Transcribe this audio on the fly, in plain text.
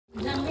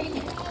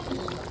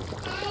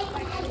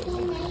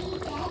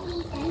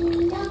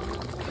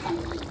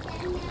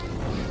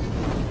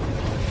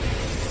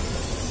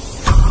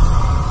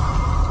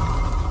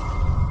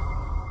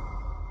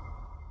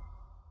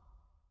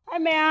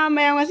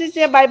Ma'am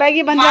से bye bye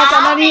की बंदा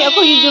चनानी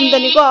अखोई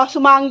जुमदनी को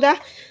सुमांगदा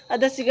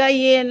अदसिगा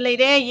येन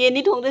लेरे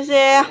येनी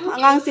थोंदसे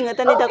आंगांग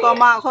सिंगतनी दको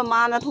मा खो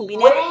माना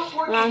थोंबिने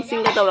आंगांग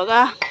सिंगा तौरगा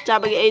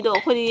चाबगी एदो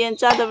अखोई येन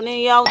चादबने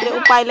याउद्रे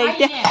उपाय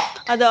लेते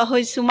अद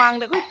अखोई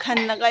सुमांगदा खो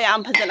खन्नगा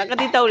याम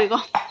फजनगदी तौरिको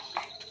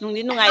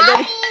नुंगदी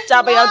नुंगाइदरी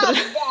चाबा याउद्रे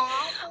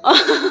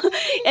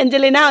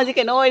एंजेलिना हजि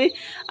केनो ओइ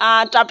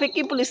ट्रैफिक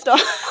की पुलिस तो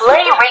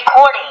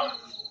recording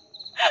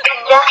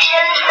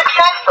conduction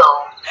successful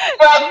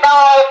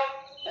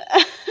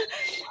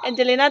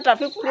Angelina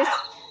traffic police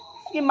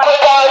की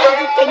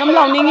कईनम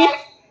लाउनिंगी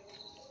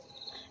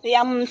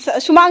याम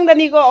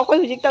सुमांगदनी को अखोई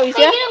हुजिक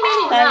तौइसे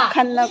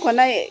खन्ना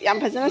खोना याम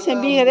फजना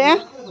सेंबिगरे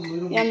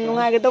याम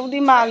नुंगाइगदौदी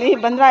माली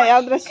बंद्रा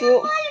याउद्रसु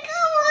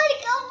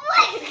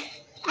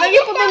लगी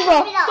पुतुलब्रो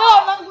तो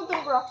नंग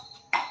पुतुलब्रो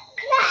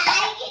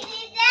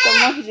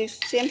तमा हुजिक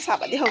सेम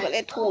साबादि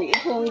होगले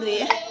थोंद्री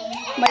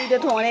मैदा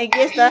थोंगने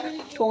गैस दा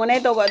थोंगने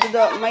तौबा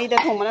दुदो मैदा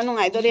थोंगना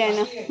नुंगाइदोरे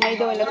आइना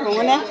मैदा ओइना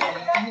थोंगने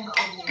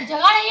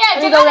जगह नहीं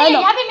है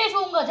यहाँ पे मैं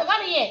सोऊंगा जगह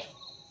नहीं है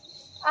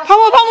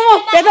फामो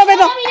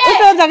बैठो उस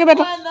तरफ जाके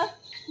बैठो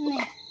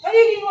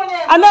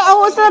अंदर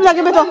उस तरफ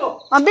जाके बैठो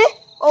मम्मी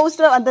उस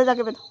तरफ अंदर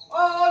जाके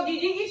बैठो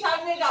दीदी की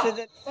सामने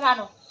का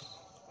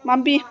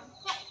मम्मी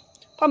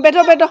फम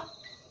बैठो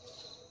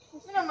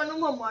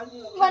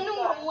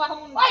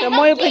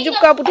मोय फजुक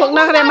का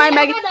पुथोकना खरे माई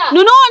माई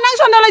नुनो नंग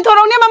सोना लै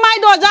थोरौने माई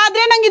दो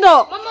जादरे नंगी दो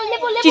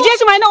चिजे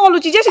सुमाइना ओलु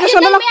चिजे सिगा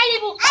सोना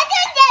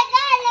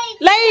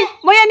लै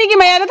मोय अनि की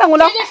माया थांगु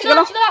लो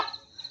सिगलो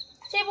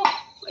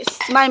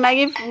माई माई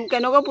की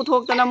कनो को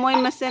पुथोकतना मोय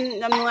मसेन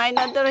यम नुगाइ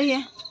न दरहिए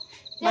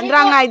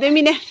बंद्रा गाइ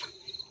दोमिने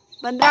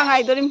बंद्रा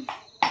गाइ दोरिम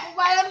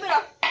मोबाइल पिरा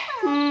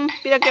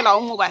पिरा के लाउ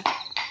मोबाइल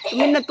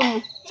तुमिन तुम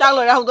चाक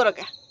लोरा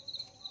हौदरके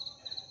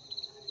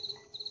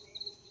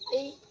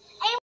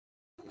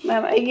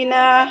मैम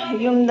आइगिना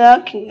युमदा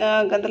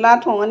गंदला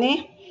थोंगनी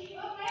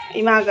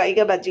इमागा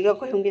इगा बाजिगा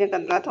कोई हुंगिना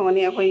गंदला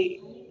थोंगनी अखोई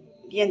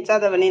येन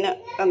चादबनिना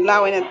गंदला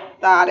ओइना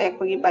तारे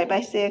अखोई बाय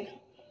बाय से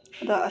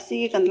अदो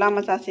असिगी गंदला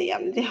मचा से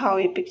यामदि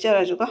हावे पिक्चर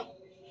अजुको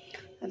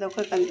अदो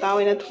अखोई गंदला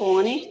ओइना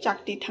थोंगनी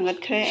चाकती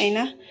थांगतखरे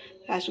आइना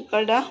राइस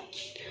कुकर दा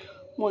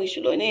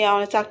मोइसु लोइना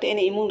यावना चाकते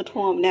आइना इमुंगदा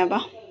थोंगबनेबा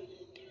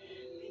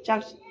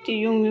चाकती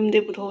युमदे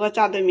पुथोगा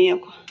चादमी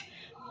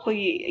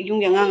अखोई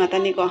युंग यांगा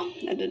तनिको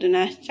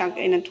अदुदुना चाक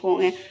आइना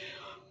थोंगे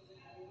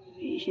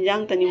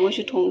हिंजांग तनी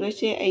मोइसु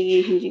थोंदोइसे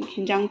आइगी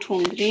हिंजांग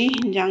थोंद्री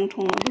हिंजांग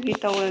थोंबगी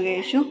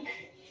तौरगेसु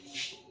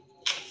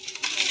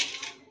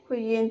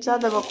कोई येन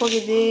चादब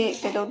अखोगिदि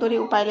केदौदोरी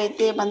उपाय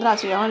लेते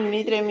बंद्रासु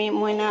याहनबिद्रे मी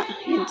मोइना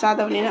येन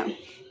चादबनिना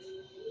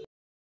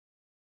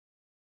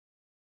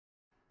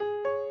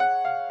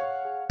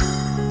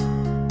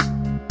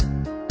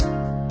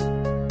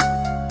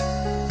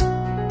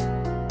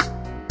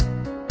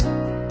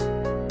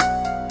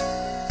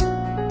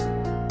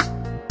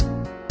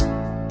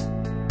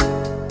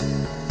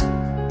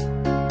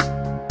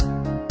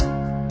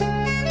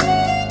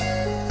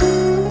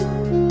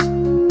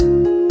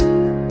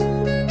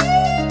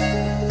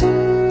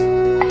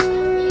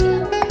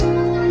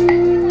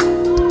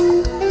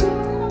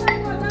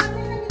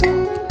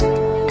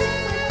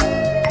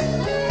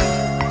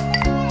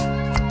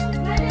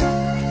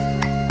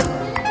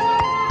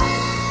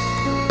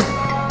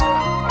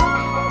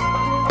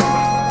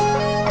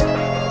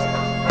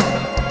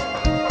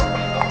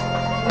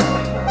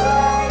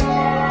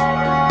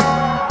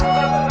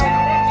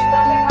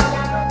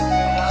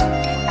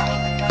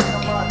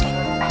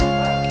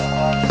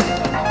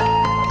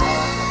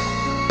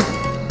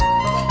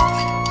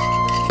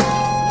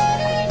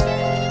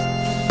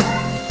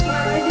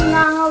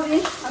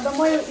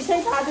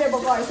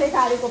इसे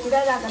थारे को पिरा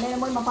जाकने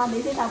मोय मपान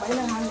इसे थाबा इन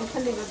हां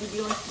खले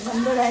वीडियो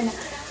नंदो रहना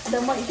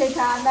द मोय इसे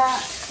थाना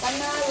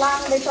कन्ना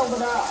लांग ले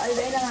तौबदा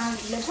अइदे इन हां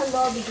ले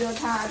खलो वीडियो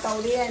था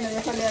तौरी आइना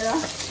ले खलेरा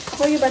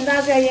कोई बंदा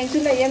के हयेंग सु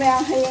लये मैं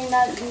हयेंग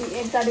ना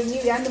एक तारीख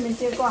नि यान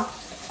मिनसे को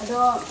अदो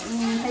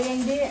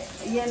हयेंग दि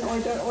येन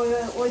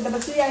ओइदर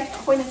बसु याय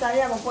कोइना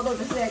चाया बा फोटो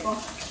बसु याय को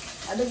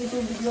अदो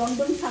वीडियो हम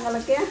तुम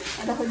सांगलके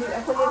अदो होजि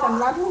अखोजे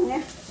कमला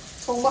थोंगे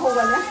थोंबा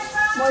होगले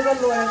मोयगा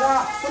लोयगा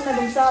पुन्ना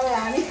दुम चावे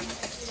यानी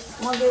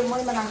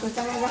मोय मनाक तो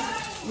चंगा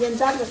येन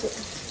चादसे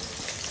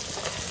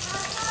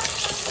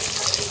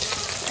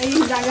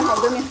आई जागे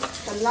हाउदने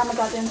कल्ला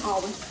मता तेन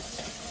हाउ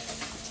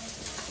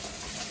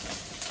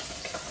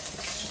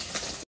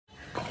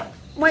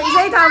मोय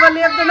इसे थाबा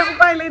लेबदना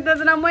उपाय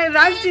लेदना मोय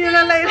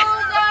राजसीना ले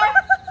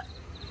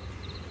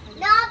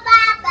नो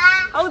पापा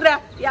औद्रा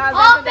याद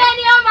ओपन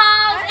योर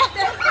माउथ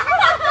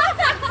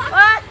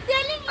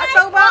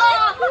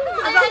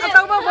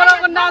अतौबा बोला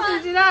गन्ना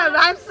सिना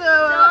राइस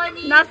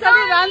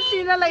नर्सरी राइस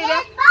सिना लैरे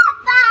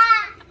पापा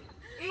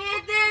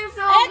इटिंग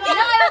सो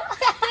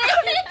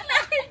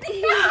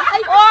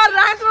ओ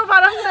राइस को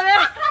फारम दरे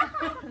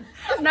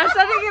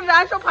नर्सरी की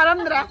राइस को फारम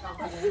दरे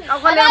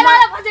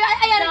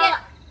अगले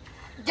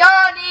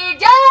Johnny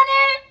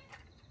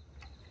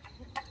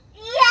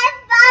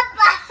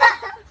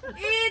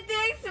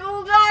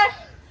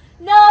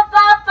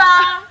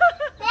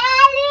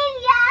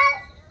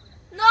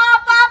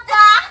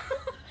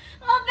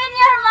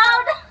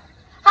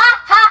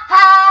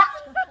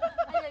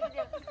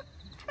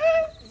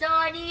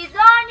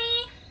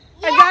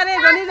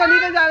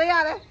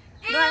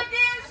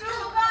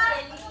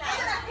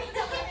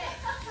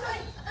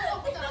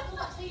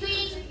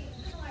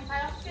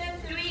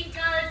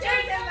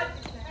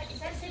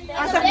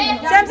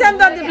Sem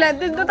to different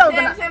tu tahu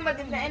tak? Sem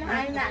different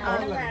hai na.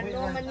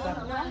 No mani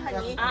no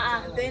hani.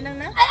 Doi nang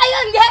na. Ay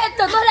ang dia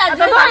to la.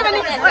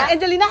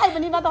 Angelina hai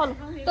bani ba tol.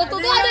 To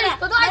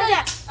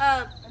ada.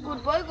 Good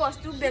boy goes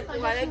to bed.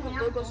 Wala good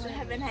boy goes to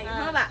heaven hai.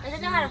 Ha ba?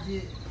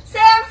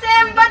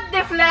 Sem but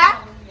different.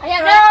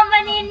 No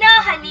money, no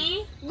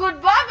honey. Good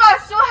boy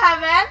goes to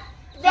heaven.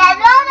 They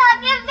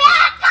don't give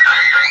back.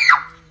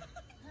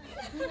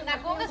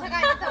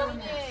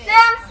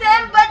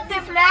 Same but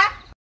different.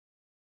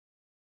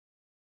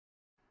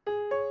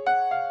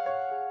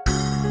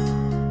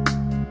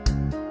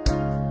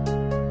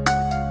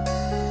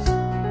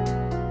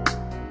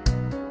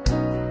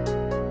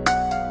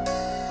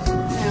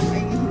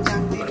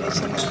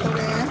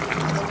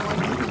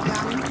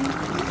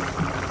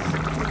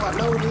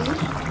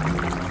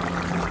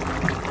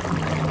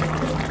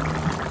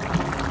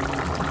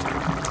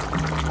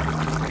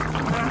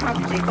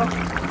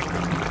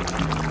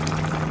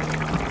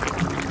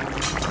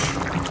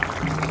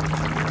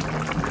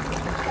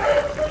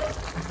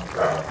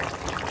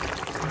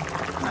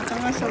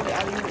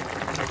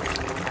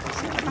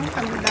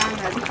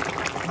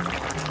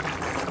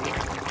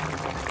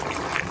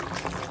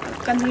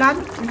 Kandilat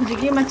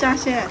jigi macam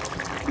saya,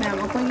 nah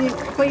aku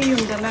yung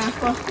dana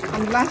ko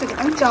kandilat se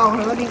kan jauh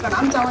kalau di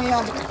kan jauh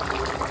ya,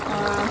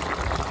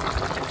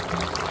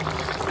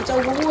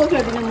 jauh gua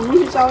kalau di mana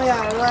jauh ya,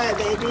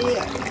 jadi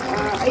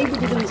ai di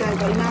dum jai,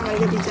 kalau ina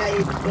kalau di jai,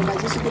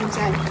 baju si dum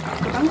jai,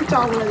 kan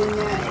jauh kalau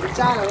di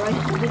jauh,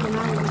 jadi di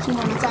mana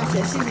cuma macam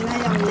saya sih di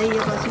mana yang lei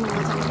apa cuma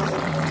macam apa,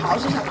 hau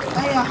sih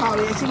saya ya hau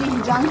ya sih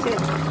hijang se,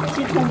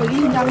 sih thong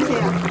beli hijang se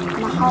ya,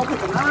 mah hau ke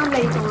tanah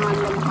lei jangan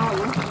lem hau.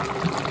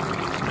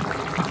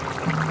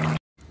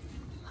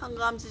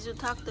 Hanggamsisu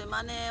thaktoy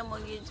mane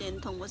mogi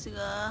jen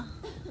thongbasiga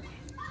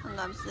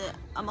hanggamse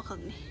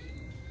amakhakni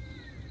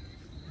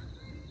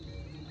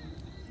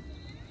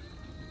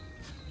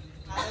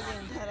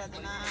yeng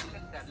tharadana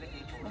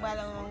mobile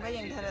amamga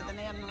yeng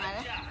tharadana yam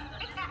nungaire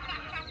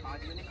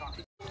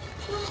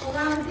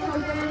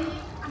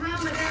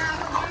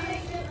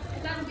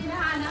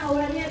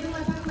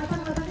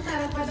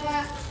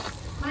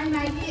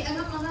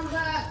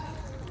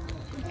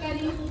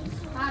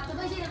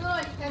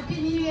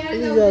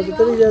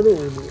Terjadi.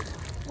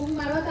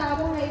 Baru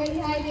tahu lagi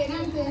hai dia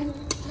nanti.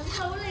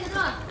 Tahu lagi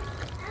tak?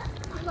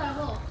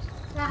 Baru.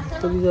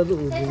 Terjadi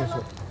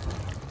masuk.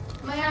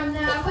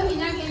 Mayamnya apa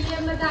hina kini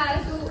benda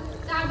itu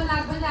tak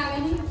belag belag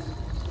ini.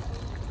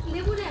 Ini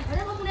boleh,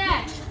 ada apa boleh?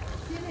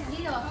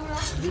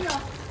 Dilo.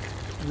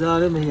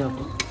 Zare mehi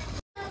apa?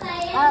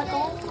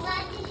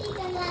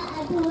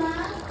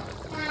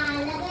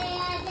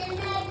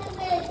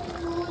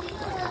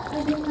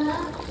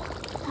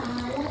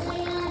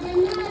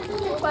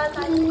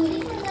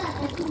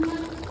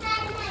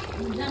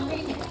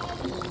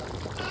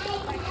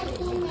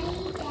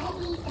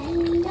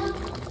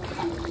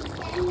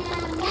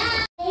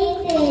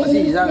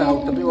 Masih bisa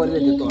nggak? Tapi warna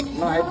itu,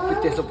 nah hai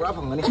kita seberapa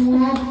nggak nih?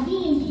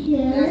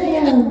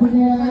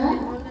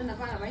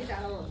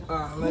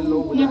 Melo.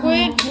 Aku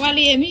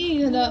wali emi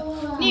itu,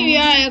 ni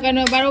ya kan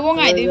baru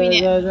ngai deh ini.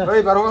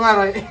 Roy baru ngai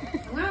Roy.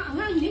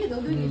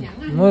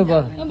 Noi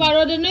bar.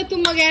 Baru deh ni tu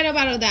magera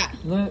baru dah.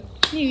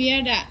 Ni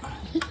ya dah.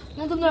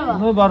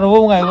 Noi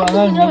baru ngai,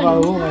 ngai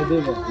baru ngai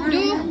deh.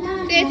 Du,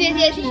 sih,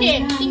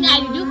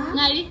 tinggal du,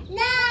 ngai.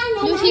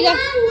 Du sih kan,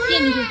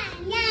 sini du.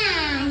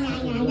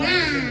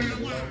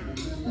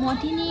 Mau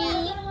ini.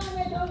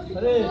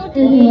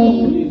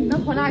 Nó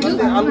còn ai chứ?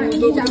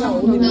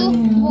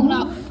 Buông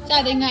nào,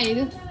 cha đến ngày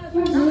chứ.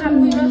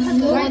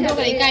 Tôi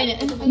cái cây này,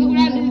 anh không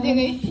ra được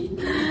cái.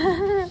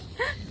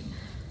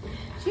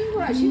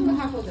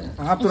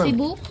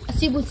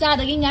 Sibu cha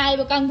dari ngày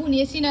và càng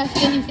buồn sih na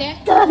sih ni se.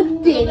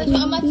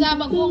 Cuma macam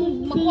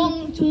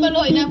makong cuma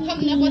loi na pam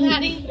na kau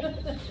hari.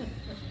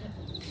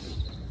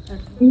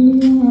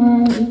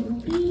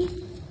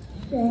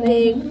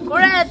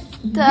 Secret.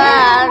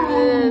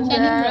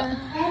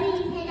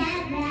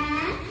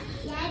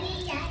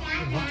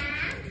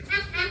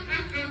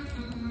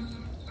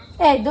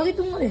 Doi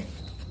tunggu deh.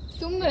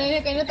 Tunggu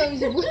deh, kayaknya tahu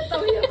sibu.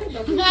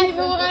 Ngai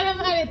bawa kalian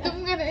kali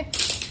tunggu deh.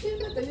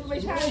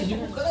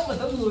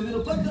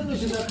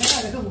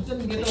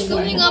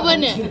 Tunggu apa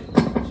nih?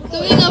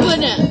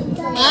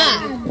 Ah,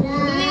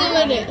 tunggu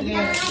apa nih?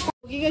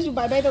 Kita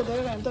supaya baik tu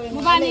kan, tu yang.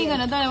 Mabani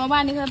kan,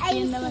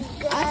 pian dah.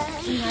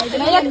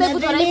 Naik tu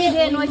putar ini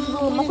deh, nuai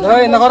sibu.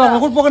 Roy, nak orang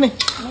makut pokok nih.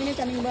 Ini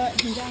kan yang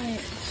hijau ni.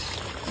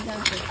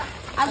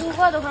 Aduh,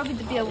 kau tu berapa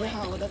itu dia?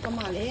 Hau dah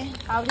kemali.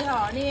 Kau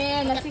dia ni,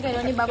 nasi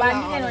kau ni baban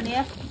ni kau ni.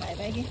 Baik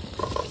baik.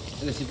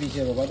 Resipi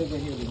siapa? Bapak tu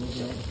kaya ni.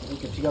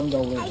 Kecikam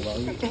jauh ni.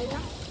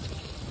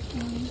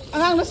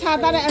 Angang lu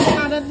sadar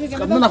ada di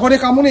kan. Kamu nak kau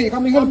kamu nih,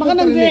 kamu ingat Makan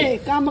nang dre,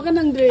 makan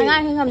nang dre.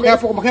 Angan ngam dia.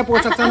 Makanya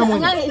pokok cak sana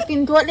mungkin. Angan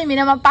skin coat ni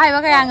mina mapai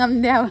pakai ngam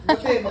dia.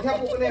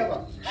 Makanya pokok ni apa?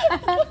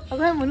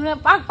 Aku mula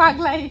pak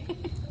lagi.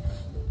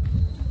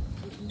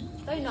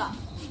 Tahu no?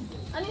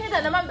 Ani kita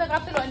nama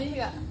backup tu ni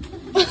juga.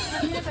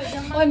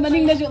 Oi,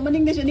 mending dah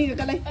ni ke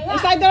kalai.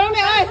 Sai dorong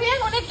ni, oi. Saya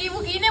kau ni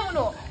kibu kini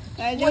mulu.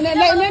 Nai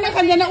na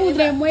kanjana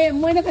udre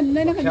moi na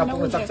kanjana na kanjana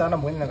udre. Siapa nak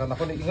moi na kan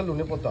aku ni ingat lu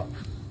ni poto.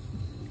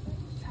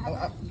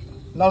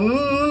 Nak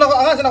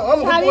angkat sana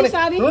kamu.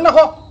 Sari. Lu nak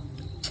kok.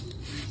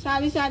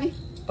 Sari.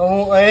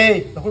 Tahu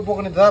aku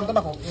pokok ni dalam tu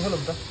nak kok ingat lu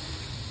tu.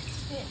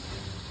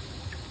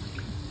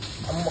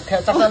 Kamu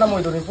kayak siapa nak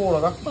moi tu ni pula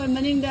kan? Kon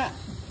maning dah.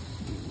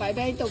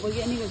 Bye tu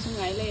bagi ni kau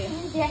sungai le.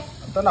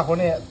 Tu nak kau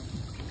ni.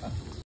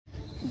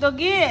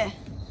 Dogi,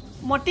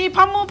 moti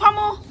pamu.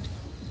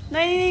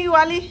 Nai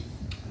wali.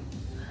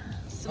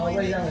 Moi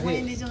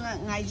ni juga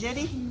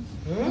ngajari.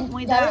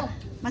 Moi dah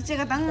macam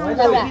katang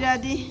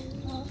beradi.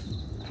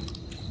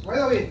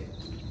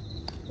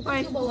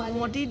 Oi,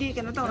 moti di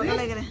kena tahu nak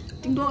lagi.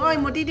 Tingdong, oi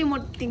moti di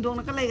tingdong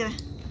nak lagi.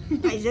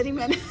 Ngajari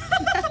mana?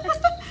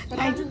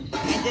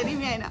 Ngajari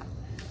mana?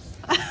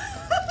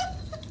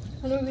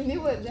 Kalau ini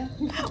buatnya.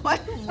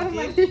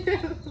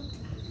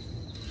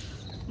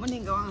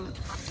 Mending kawang.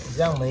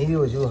 Yang mai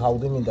dia tu hau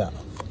tu minta.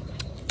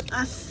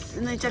 As,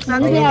 ni cak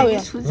sana ni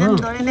sujan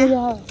dore ni.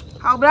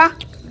 Hau bra?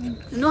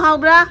 Nu hau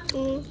bra?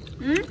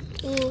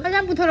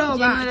 Kaya putar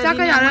apa?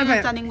 Cakap yang apa?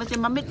 Caning macam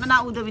mamit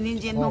mana udah binin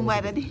jen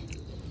mumbai tadi.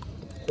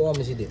 Kau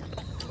mesti dia.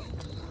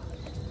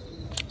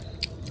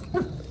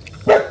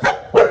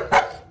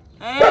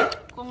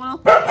 Kong lo.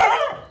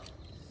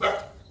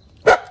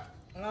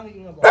 Ngang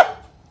ini apa?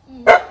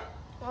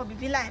 Oh,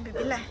 bibilai.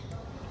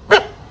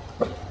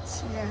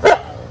 Siya.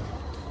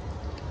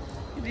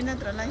 Bibina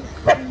terlalu.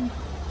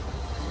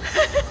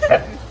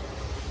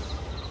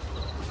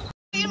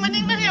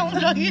 Maning na yung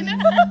lagi na.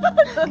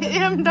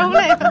 Iyam daw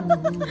na yun.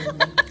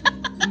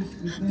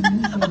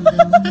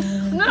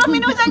 Nurong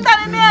minusang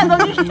tayo niya,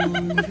 Dogi.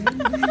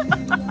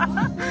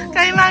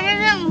 Kaya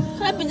mangin yung.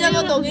 Kaya pinjalo,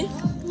 Dogi.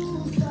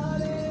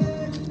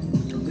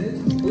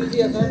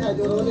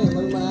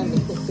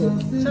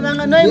 Sarang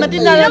ano yung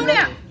matindala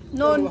niya.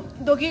 No,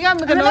 Dogi ka,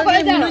 magkano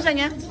yung minusang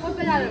niya.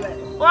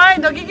 Oy,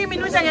 Dogi ka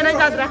minusang niya na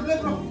satra.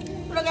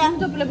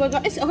 Ito pala ba?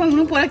 Ako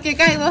ang pula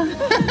kekay ba?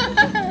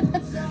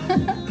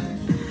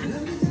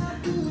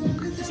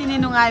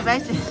 Sini Nungaibada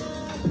sih.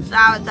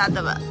 Sawat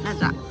ba?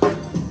 Nasa.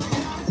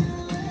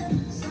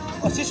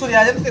 Si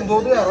Surya aja tu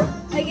dua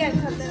ya.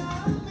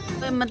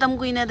 Matam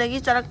kuina dagi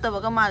carak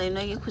taba kamari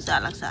no gi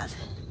khusalak sa.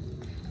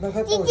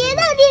 Cici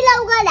na di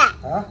lauga la.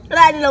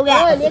 Ra di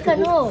lauga. Oh, dia kan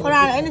no.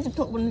 Ora ini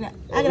tutuk bun la.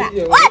 Agra.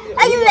 What?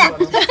 Ayo la.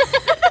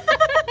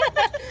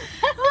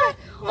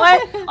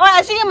 Oi,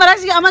 asing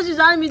marak sih ama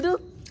susan mitu.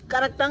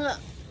 Karakter nggak?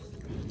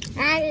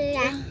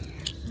 Allah.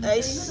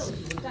 Ais.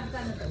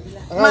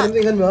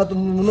 Nanti kan bawa tu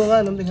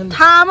menungan nanti kan.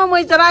 Thama mau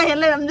cara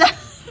hele ramja.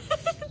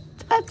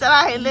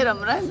 Cara hele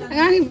ramra.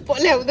 Ang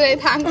boleh udah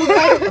thang ku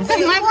kai.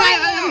 Singai kai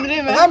ang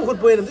udah mah. Kamu kut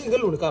poin nanti ingat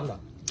lu ni kamu.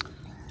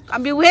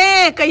 Ambil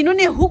we, kayak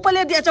ini hook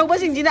pale dia coba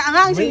sing jina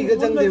angang sing.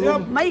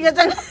 Mai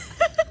gajang.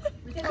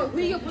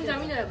 Hui cái pun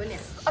jamin là bên này.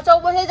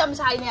 Châu bơ thế jam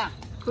sai nè.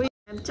 Hui,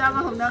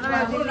 chama hôm đó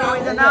cái gì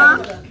rồi đó.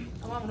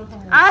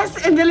 As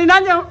Angelina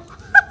nhau.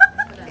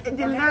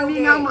 Angelina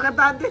mi ngang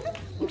makatati.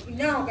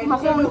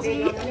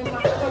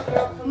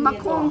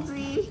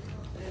 Makongji.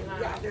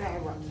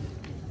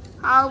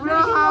 Hao bro.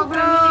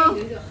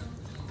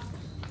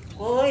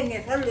 Ôi, nghe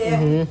thật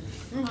liền.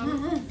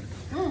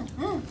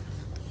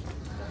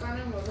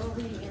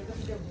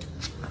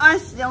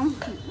 As yang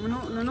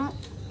nunu.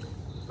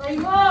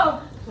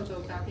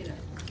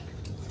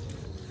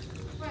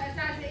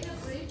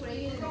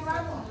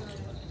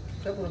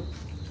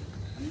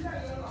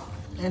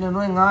 Ini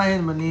nuai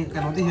ngahin mani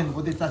kan nanti hen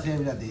putih tas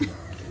yang jadi.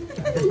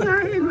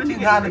 Ngahin mani.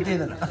 Ngahin nanti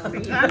dah.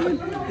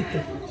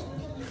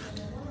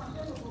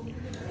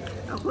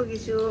 Aku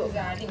gisu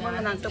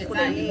mengenang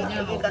tepulai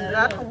ikan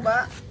rat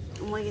kumba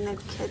mau gina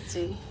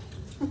kecil.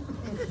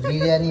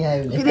 Biryani hai.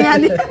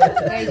 Biryani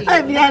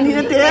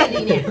nanti.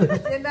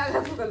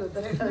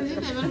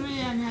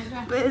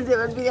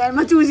 Biryani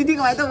macam Sidi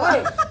kau itu apa?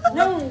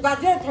 Nung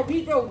baca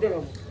tapi tu deh.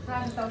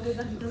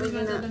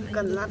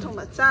 Kan lah thong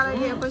baca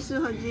lagi aku sih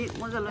haji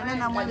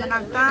magalanya nama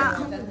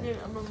menangka.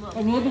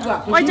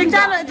 Wah cek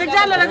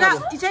laga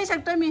isai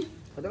sakta mi.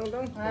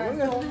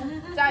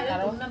 Cak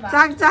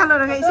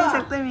laga isai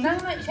sakta mi.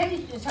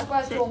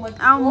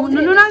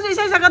 Nunu nang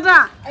isai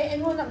sakatra.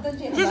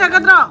 Isai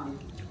sakatra.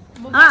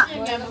 Ah,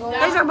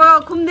 isai bawa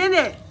kumde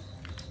deh.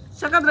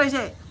 Sakatra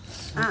isai.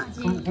 Ah,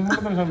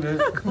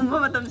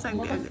 kumba batam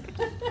sangke.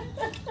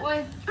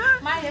 Ôi,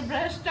 mai là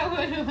brush đâu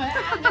rồi mà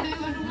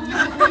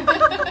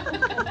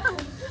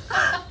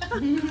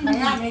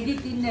Naya may di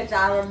tin na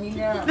charo ni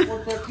na.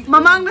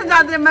 Mamang na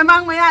jatre,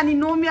 mamang maya ni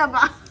nomia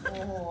ba.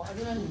 Oh, ano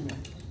na niya?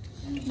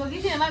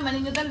 Dogi siya mai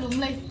maning kita lum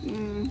lay.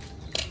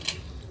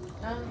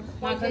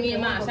 Mà cái gì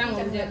mà sang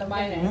một giờ tao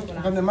bay này.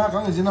 Kan dia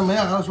makan di sini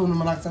maya kalau suruh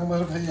menakcang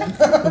baru kaya.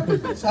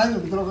 Saya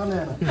betul kan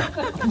ya.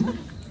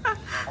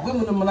 Aku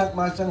mau menak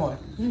macang oi.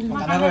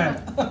 Makan apa ya?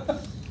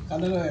 Kan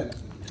dulu ya.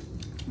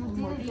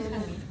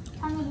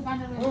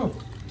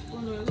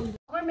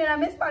 कोई मेरा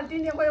miss party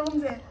नहीं कोई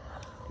हमसे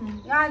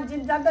यहाँ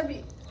जिन जाता भी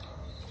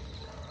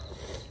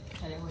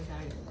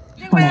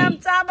कोई हम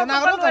चाह बना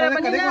Kenapa lu tadi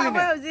kali ini?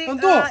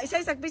 Tentu. इसे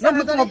सकती Nah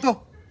betul betul.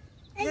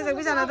 Isai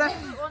sakpi sana ta.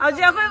 Auji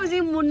aku uji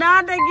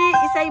Manade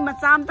isai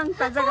macam tang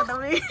taja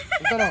kata ni.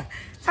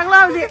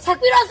 Sakla uji.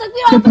 Sakpiro.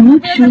 The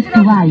Bluetooth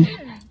device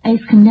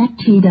is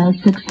connected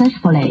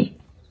successfully.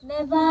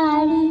 मैं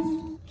बारिश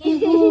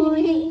की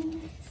बूंदी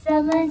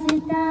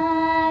समझता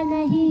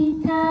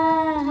नहीं था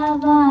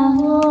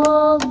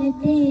हवाओं में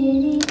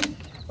तेरी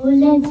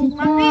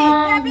उलझता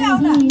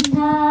नहीं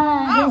था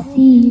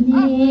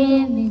सीने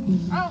में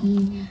दिल की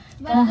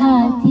कहा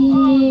थी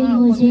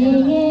मुझे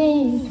ये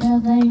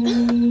खबर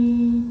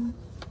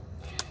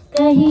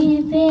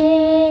कहीं पे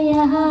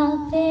यहाँ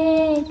पे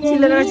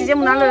Sila चीजें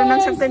मना लो ना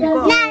सकते हैं को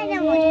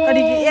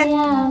करी की ये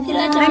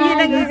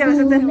नहीं कर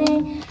सकते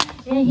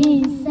यही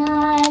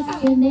सांस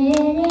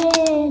मेरे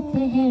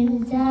ठहर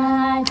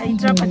जाती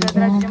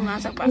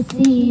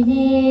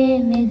सीने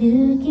में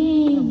दिल की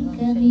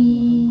कमी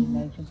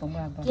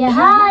क्या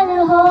हाल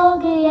हो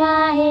गया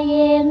है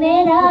ये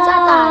मेरा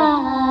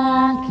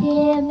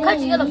आँखें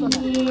मेरी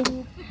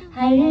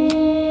हर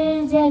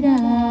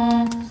जगह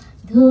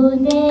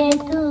ढूंढे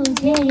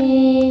तुझे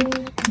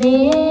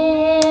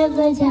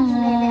बेवजह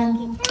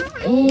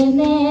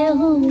मैं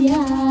हूँ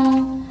या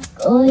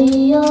कोई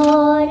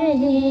और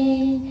है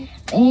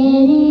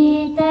मेरी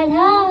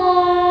तरह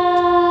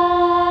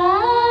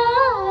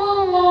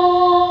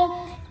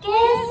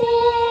कैसे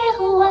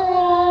हुआ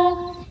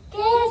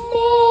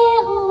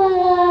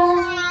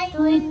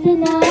तू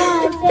इतना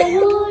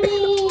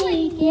जरूरी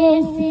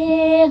कैसे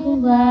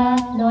हुआ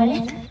लोरे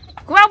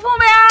Kuapu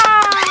mea.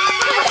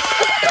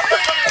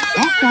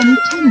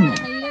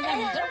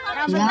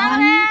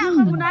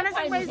 Manade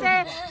sakpai se.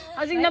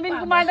 Ajing Nabin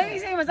Kumar dah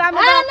isai macam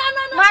mana?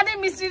 Manade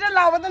mystery dah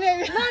lawa tu ni.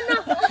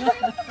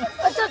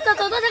 Toto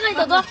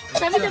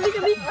Kami.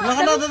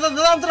 Nakala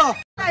dalam terus.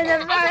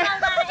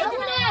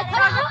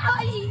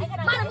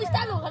 Mana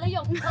mesti lu kalau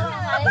yang.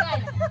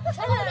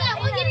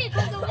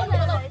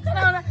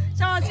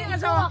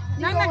 Cawa.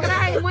 Nang nak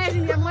kerai, moi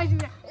sini.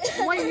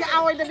 Moi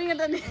awal tapi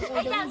kata ni.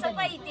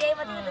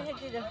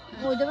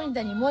 Mau dah minta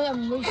ni, mau yang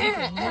mau sih,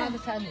 mau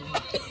ada sana.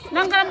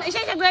 Nang kan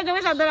isai saya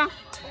dua sadar.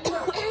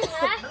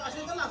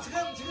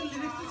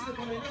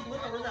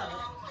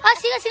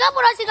 Siga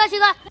pura.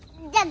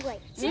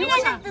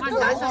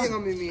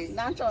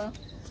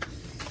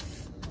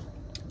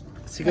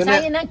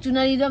 Saya nak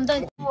cunari dalam tu.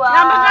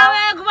 Yang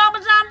berjalan, gua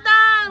macam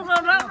tang.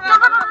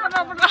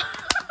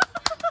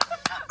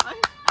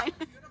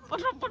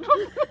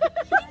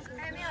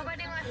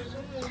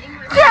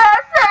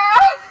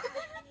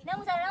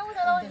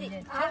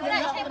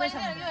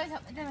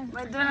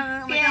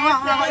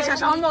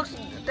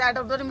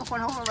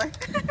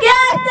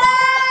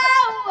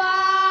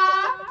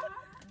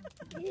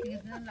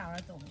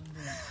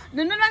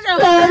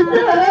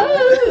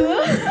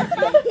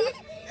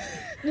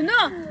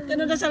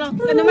 Kena dah salah.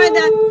 Kena mai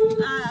dah.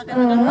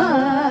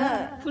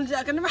 Full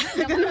ja kena mai.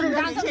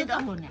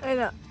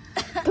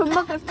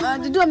 Tumak.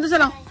 Jadi am tu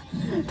salah.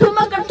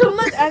 Tumak.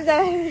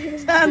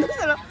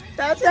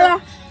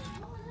 Salah.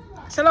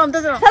 Salam am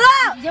tu salah.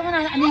 Jangan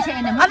nak ni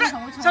saya nak. Ada.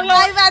 Salah.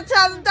 Live at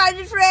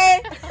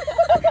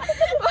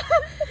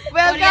 2023.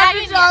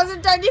 Welcome to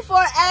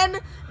 2024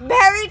 and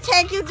very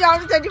thank you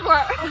 2024.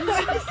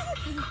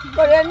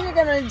 Korean ni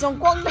kena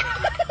jongkong.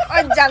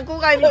 Jangku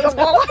kali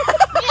jongkong.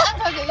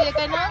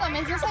 Kenapa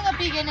kami susah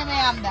pergi dengan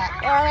ayam dah?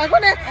 Aku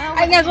ni,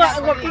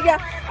 aku pergi.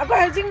 Aku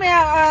hanya maya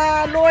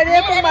loy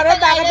ni pun baru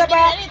tak kata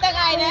apa.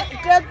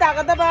 Tak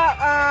kata apa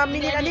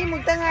minit ni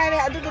mungkin ni.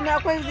 Aduh tu nak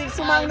aku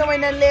sumang tu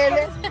mana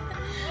lele.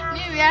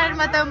 Ni biar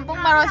macam pun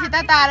baru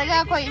kita Tare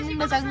aku ingin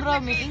macam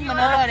meeting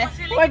mana ada.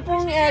 Kau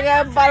pun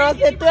baru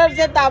setuar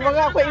tak apa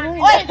aku ingin.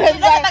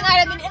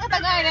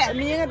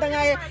 Minit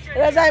tengah ni.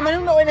 Rasa mana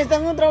tu orang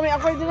tengah tu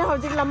aku itu nak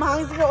hujung lamang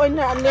sih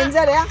orang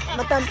lenser ya.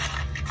 Macam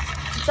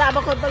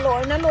Saba ko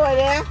talo na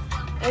loire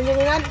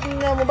engineer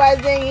mobile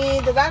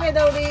jengi to ga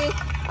dauri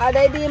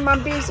adai di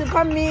mampi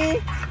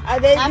supami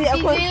adai di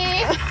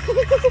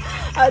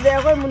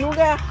ako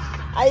munuga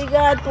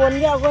aiga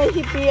tonga ako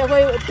hippy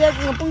ako tek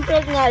ngapung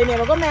tek ngai ne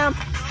ko ma'am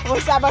ko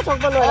saba sok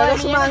to loire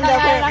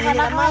sumanga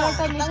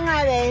ko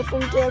tangai re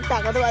pung tek ta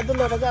ka do adu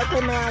loire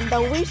ko ma'am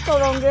the wish to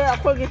longer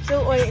ako gitu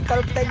oi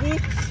tartagi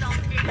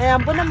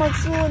ma'am puna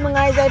magsu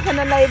nungai jai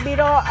phana lai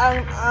biro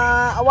ang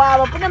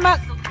awa puna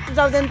mag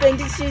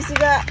 2023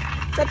 siga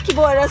chatki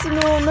bora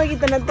sinu no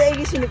kita nante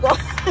egi sinu ko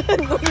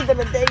no kita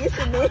nante egi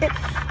sinu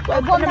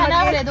Bom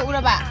mana boleh tu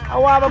uraba?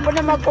 Awa apa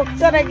nama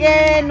kokcer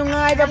lagi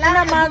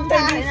Nungaibada nama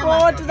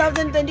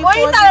 2024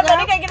 Oi tak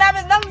ada kayak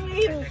kita memang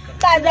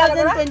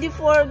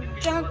 2024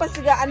 jangan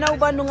pasiga anau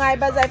ba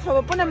Nungaibada zai fa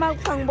apa nama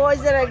fangboy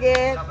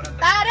lagi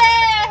Tare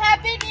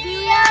Happy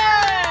New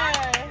Year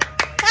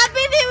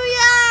Happy New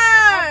Year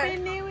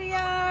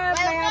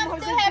Welcome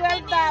to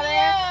Happy New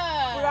Year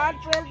Purat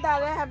 12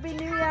 Tare Happy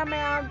New Year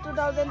mayam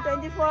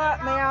 2024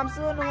 mayam su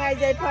Nungai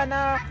jai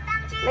phana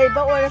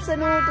Heiba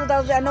orasanu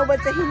 2000 anoba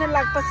chahina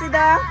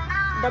lakpasida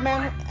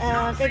damang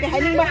kay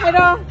haining ba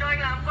hero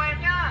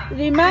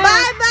Rima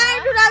bye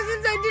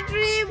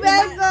 2023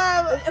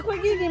 welcome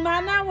ꯑꯩꯈꯣꯏꯒꯤ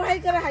ꯔꯤꯃꯥꯅ ꯋꯥꯍꯩ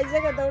ꯈꯔ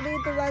ꯍꯥꯏꯖꯒꯗꯧꯔꯤ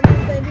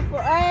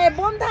 2024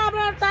 bomb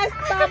ꯊꯥꯕ꯭ꯔꯥ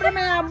ꯇꯥꯕ꯭ꯔꯥ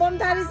ꯃꯌꯥꯝ bomb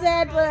ꯊꯥꯔꯤꯁꯦ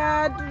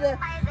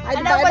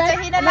ꯑꯅꯧꯕ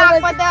ꯆꯍꯤꯗ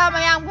ꯂꯥꯛꯄꯗ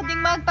ꯃꯌꯥꯝ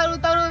ꯈꯨꯗꯤꯡꯃꯛ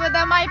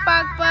ꯇꯧꯔꯨꯕꯗ ꯃꯥꯏ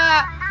ꯄꯥꯛꯄ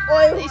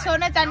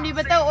ꯏꯁꯣꯔꯅ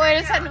ꯆꯥꯟꯕꯤꯕꯇ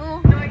ꯑꯣꯏꯔꯁꯅꯨ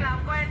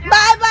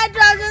Bye bye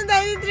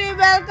 2023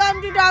 welcome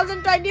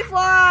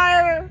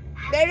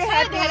 2024 very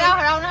happy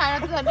harauna hara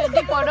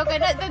 2024 do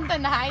kaina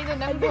tan hai do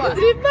nang bo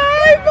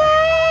bye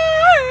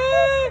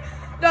bye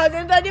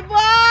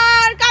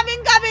 2024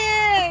 coming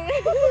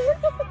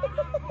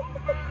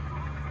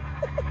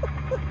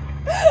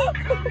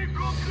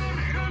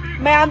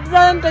Mayam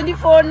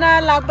 2024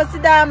 na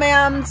lakpasida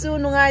mayam su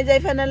nungai jai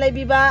fana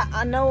leibiba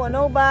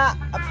anau ba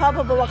afa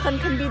ba wakhan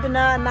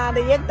khanbiduna na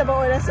da yektaba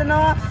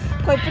oirasano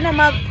koi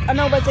punamak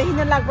anau ba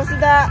jahina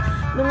lakpasida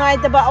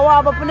nungai taba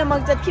awaba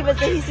punamak jatkiba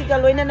jahi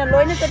siga loina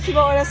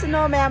jatkiba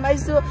oirasano mayam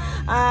aisu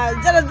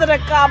jara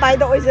ka bai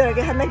da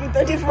oizarage hanaki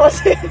 24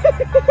 se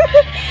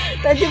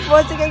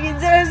 24 se ki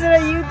jara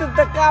YouTube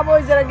ta ka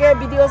oizarage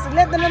videos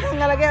ledana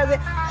thangalage ase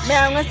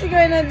mayam ngasi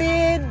goina di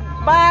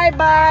Bye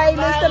bye.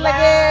 Listen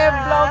lagi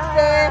vlog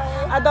se.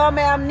 Ado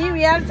mayam New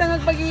Year sangat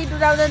pagi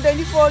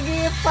 2024 ki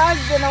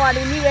 1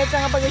 January New Year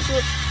sangat pagi su.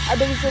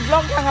 Ado su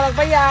vlog thangalak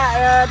paya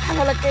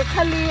thangalak ke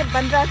khali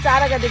bandra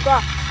cara gadi ko.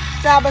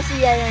 Chabasu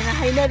ya na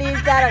hainari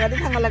cara gadi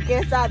thangalak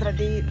ke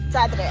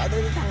sadre ado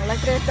thangalak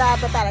ke cha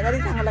patara gadi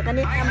thangalak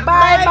ni.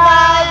 Bye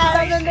bye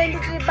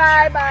 2023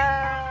 bye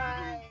bye.